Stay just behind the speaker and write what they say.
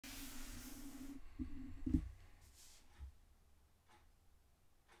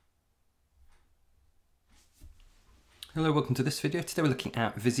Hello, welcome to this video. Today we're looking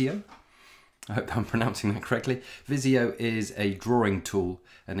at Visio. I hope I'm pronouncing that correctly. Visio is a drawing tool,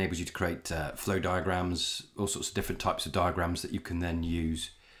 enables you to create flow diagrams, all sorts of different types of diagrams that you can then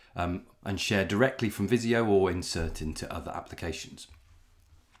use and share directly from Visio or insert into other applications.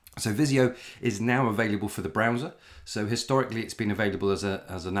 So Visio is now available for the browser. So historically it's been available as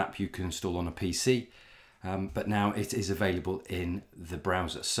an app you can install on a PC. But now it is available in the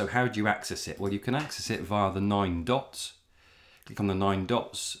browser. So how do you access it? Well, you can access it via the 9 dots. Click on the 9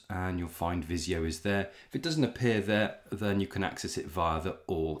 dots and you'll find Visio is there. If it doesn't appear there, then you can access it via the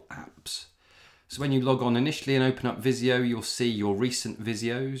All Apps. So when you log on initially and open up Visio, you'll see your recent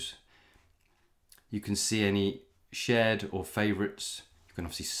Visios. You can see any shared or favorites. You can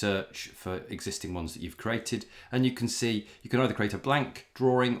obviously search for existing ones that you've created, and you can see you can either create a blank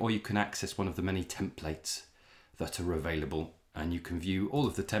drawing or you can access one of the many templates that are available, and you can view all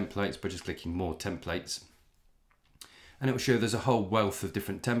of the templates by just clicking more templates, and it will show there's a whole wealth of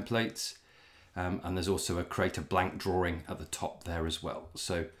different templates, and there's also a create a blank drawing at the top there as well.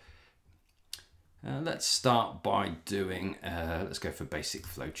 So let's start by doing let's go for basic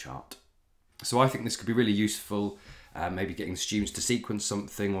flowchart. So I think this could be really useful. Maybe getting students to sequence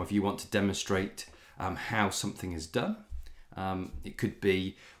something, or if you want to demonstrate how something is done. It could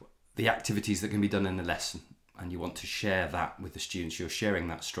be the activities that can be done in the lesson, and you want to share that with the students. You're sharing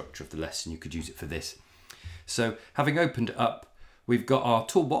that structure of the lesson. You could use it for this. So having opened it up, we've got our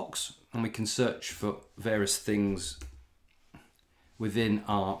toolbox, and we can search for various things within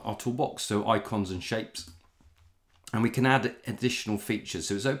our toolbox, so icons and shapes. And we can add additional features.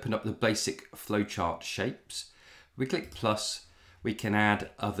 So it's opened up the basic flowchart shapes. We click plus, we can add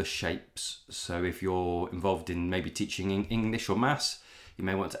other shapes. So if you're involved in maybe teaching English or maths, you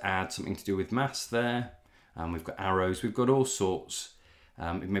may want to add something to do with maths there. We've got arrows, we've got all sorts.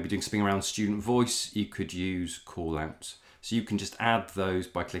 Maybe doing something around student voice, you could use call outs. So you can just add those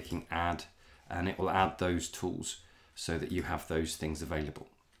by clicking add, and it will add those tools so that you have those things available.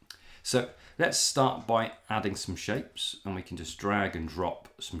 So let's start by adding some shapes, and we can just drag and drop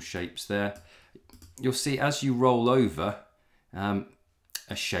some shapes there. You'll see as you roll over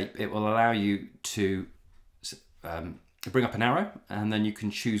a shape, it will allow you to bring up an arrow, and then you can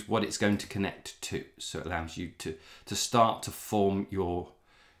choose what it's going to connect to. So it allows you to start to form your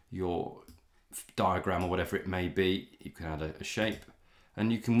diagram or whatever it may be. You can add a shape,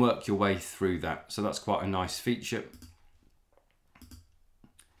 and you can work your way through that. So that's quite a nice feature.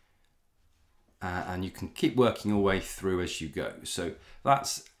 And you can keep working your way through as you go. So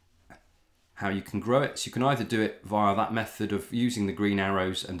that's how you can grow it. So you can either do it via that method of using the green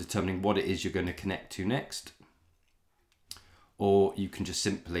arrows and determining what it is you're going to connect to next, or you can just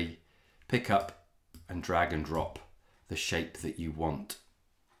simply pick up and drag and drop the shape that you want.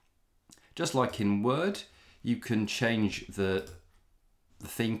 Just like in Word, you can change the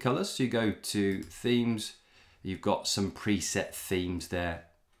theme colors. So you go to themes, you've got some preset themes there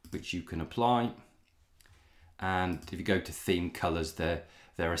which you can apply, and if you go to theme colors, there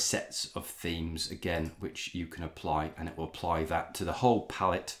are sets of themes again which you can apply, and it will apply that to the whole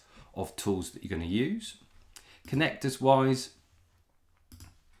palette of tools that you're going to use. Connectors wise,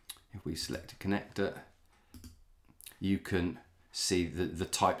 if we select a connector, you can see the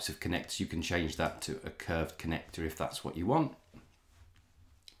types of connectors. You can change that to a curved connector if that's what you want.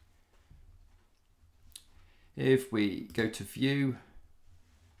 If we go to view,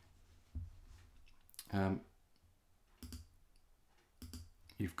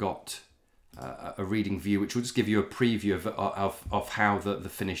 you've got a reading view, which will just give you a preview of how the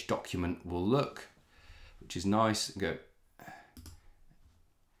finished document will look, which is nice. Go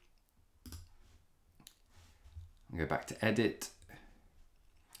back to edit.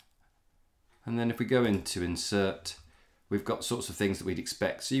 And then if we go into insert, we've got sorts of things that we'd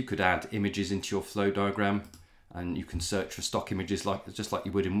expect. So you could add images into your flow diagram, and you can search for stock images just like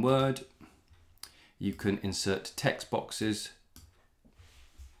you would in Word. You can insert text boxes.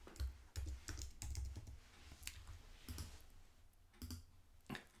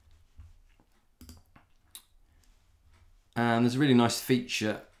 And there's a really nice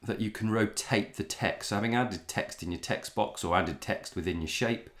feature that you can rotate the text. So having added text in your text box or added text within your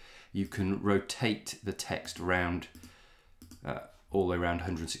shape, you can rotate the text around all the way around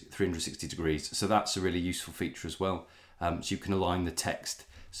 360 degrees. So that's a really useful feature as well. So you can align the text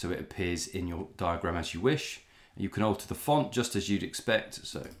so it appears in your diagram as you wish. You can alter the font just as you'd expect.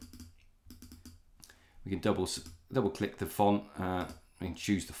 So we can double click the font, we can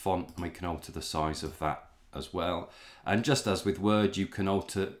choose the font, and we can alter the size of that as well. And just as with Word, you can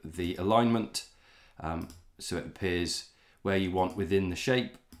alter the alignment so it appears where you want within the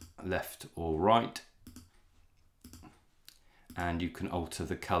shape, left or right. and you can alter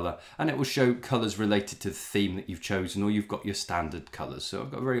the color, and it will show colors related to the theme that you've chosen, or you've got your standard colors. So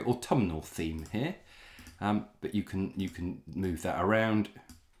I've got a very autumnal theme here, but you can move that around.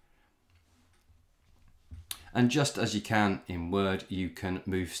 And just as you can in Word, you can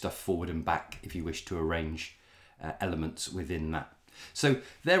move stuff forward and back if you wish to arrange elements within that. So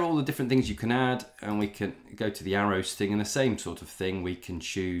they're all the different things you can add, and we can go to the arrows thing, and the same sort of thing. We can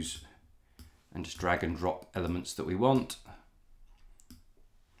choose and just drag and drop elements that we want.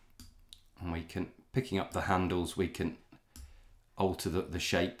 And we can, picking up the handles, we can alter the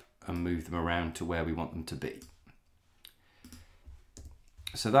shape and move them around to where we want them to be.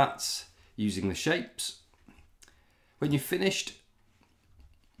 So that's using the shapes. When you've finished,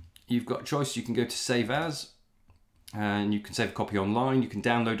 you've got a choice. You can go to Save As, and you can save a copy online. You can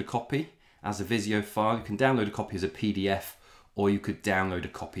download a copy as a Visio file. You can download a copy as a PDF, or you could download a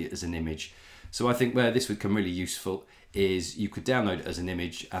copy as an image. So I think where this would come really useful is you could download it as an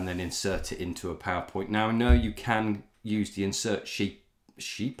image and then insert it into a PowerPoint. Now I know you can use the insert shape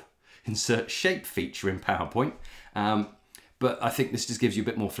feature in PowerPoint, but I think this just gives you a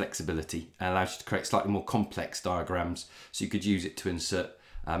bit more flexibility and allows you to create slightly more complex diagrams. So you could use it to insert,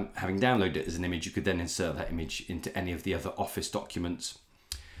 having downloaded it as an image, you could then insert that image into any of the other Office documents.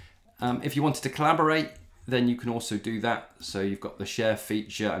 If you wanted to collaborate, then you can also do that. So you've got the share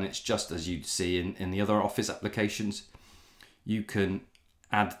feature, and it's just as you'd see in the other Office applications. You can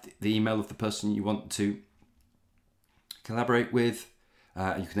add the email of the person you want to collaborate with.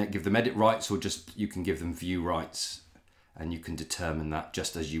 You can give them edit rights, or just you can give them view rights, and you can determine that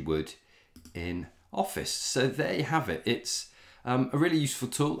just as you would in Office. So there you have it. It's a really useful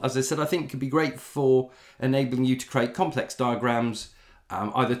tool. As I said, I think it could be great for enabling you to create complex diagrams,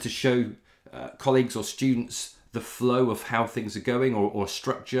 either to show colleagues or students the flow of how things are going, or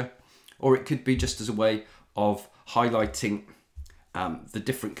structure, or it could be just as a way of highlighting the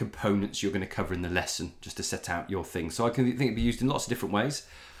different components you're going to cover in the lesson, just to set out your thing. So I think it'd be used in lots of different ways.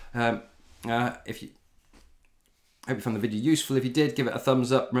 Hope you found the video useful. If you did, give it a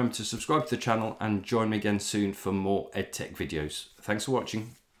thumbs up. Remember to subscribe to the channel and join me again soon for more EdTech videos. Thanks for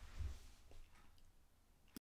watching.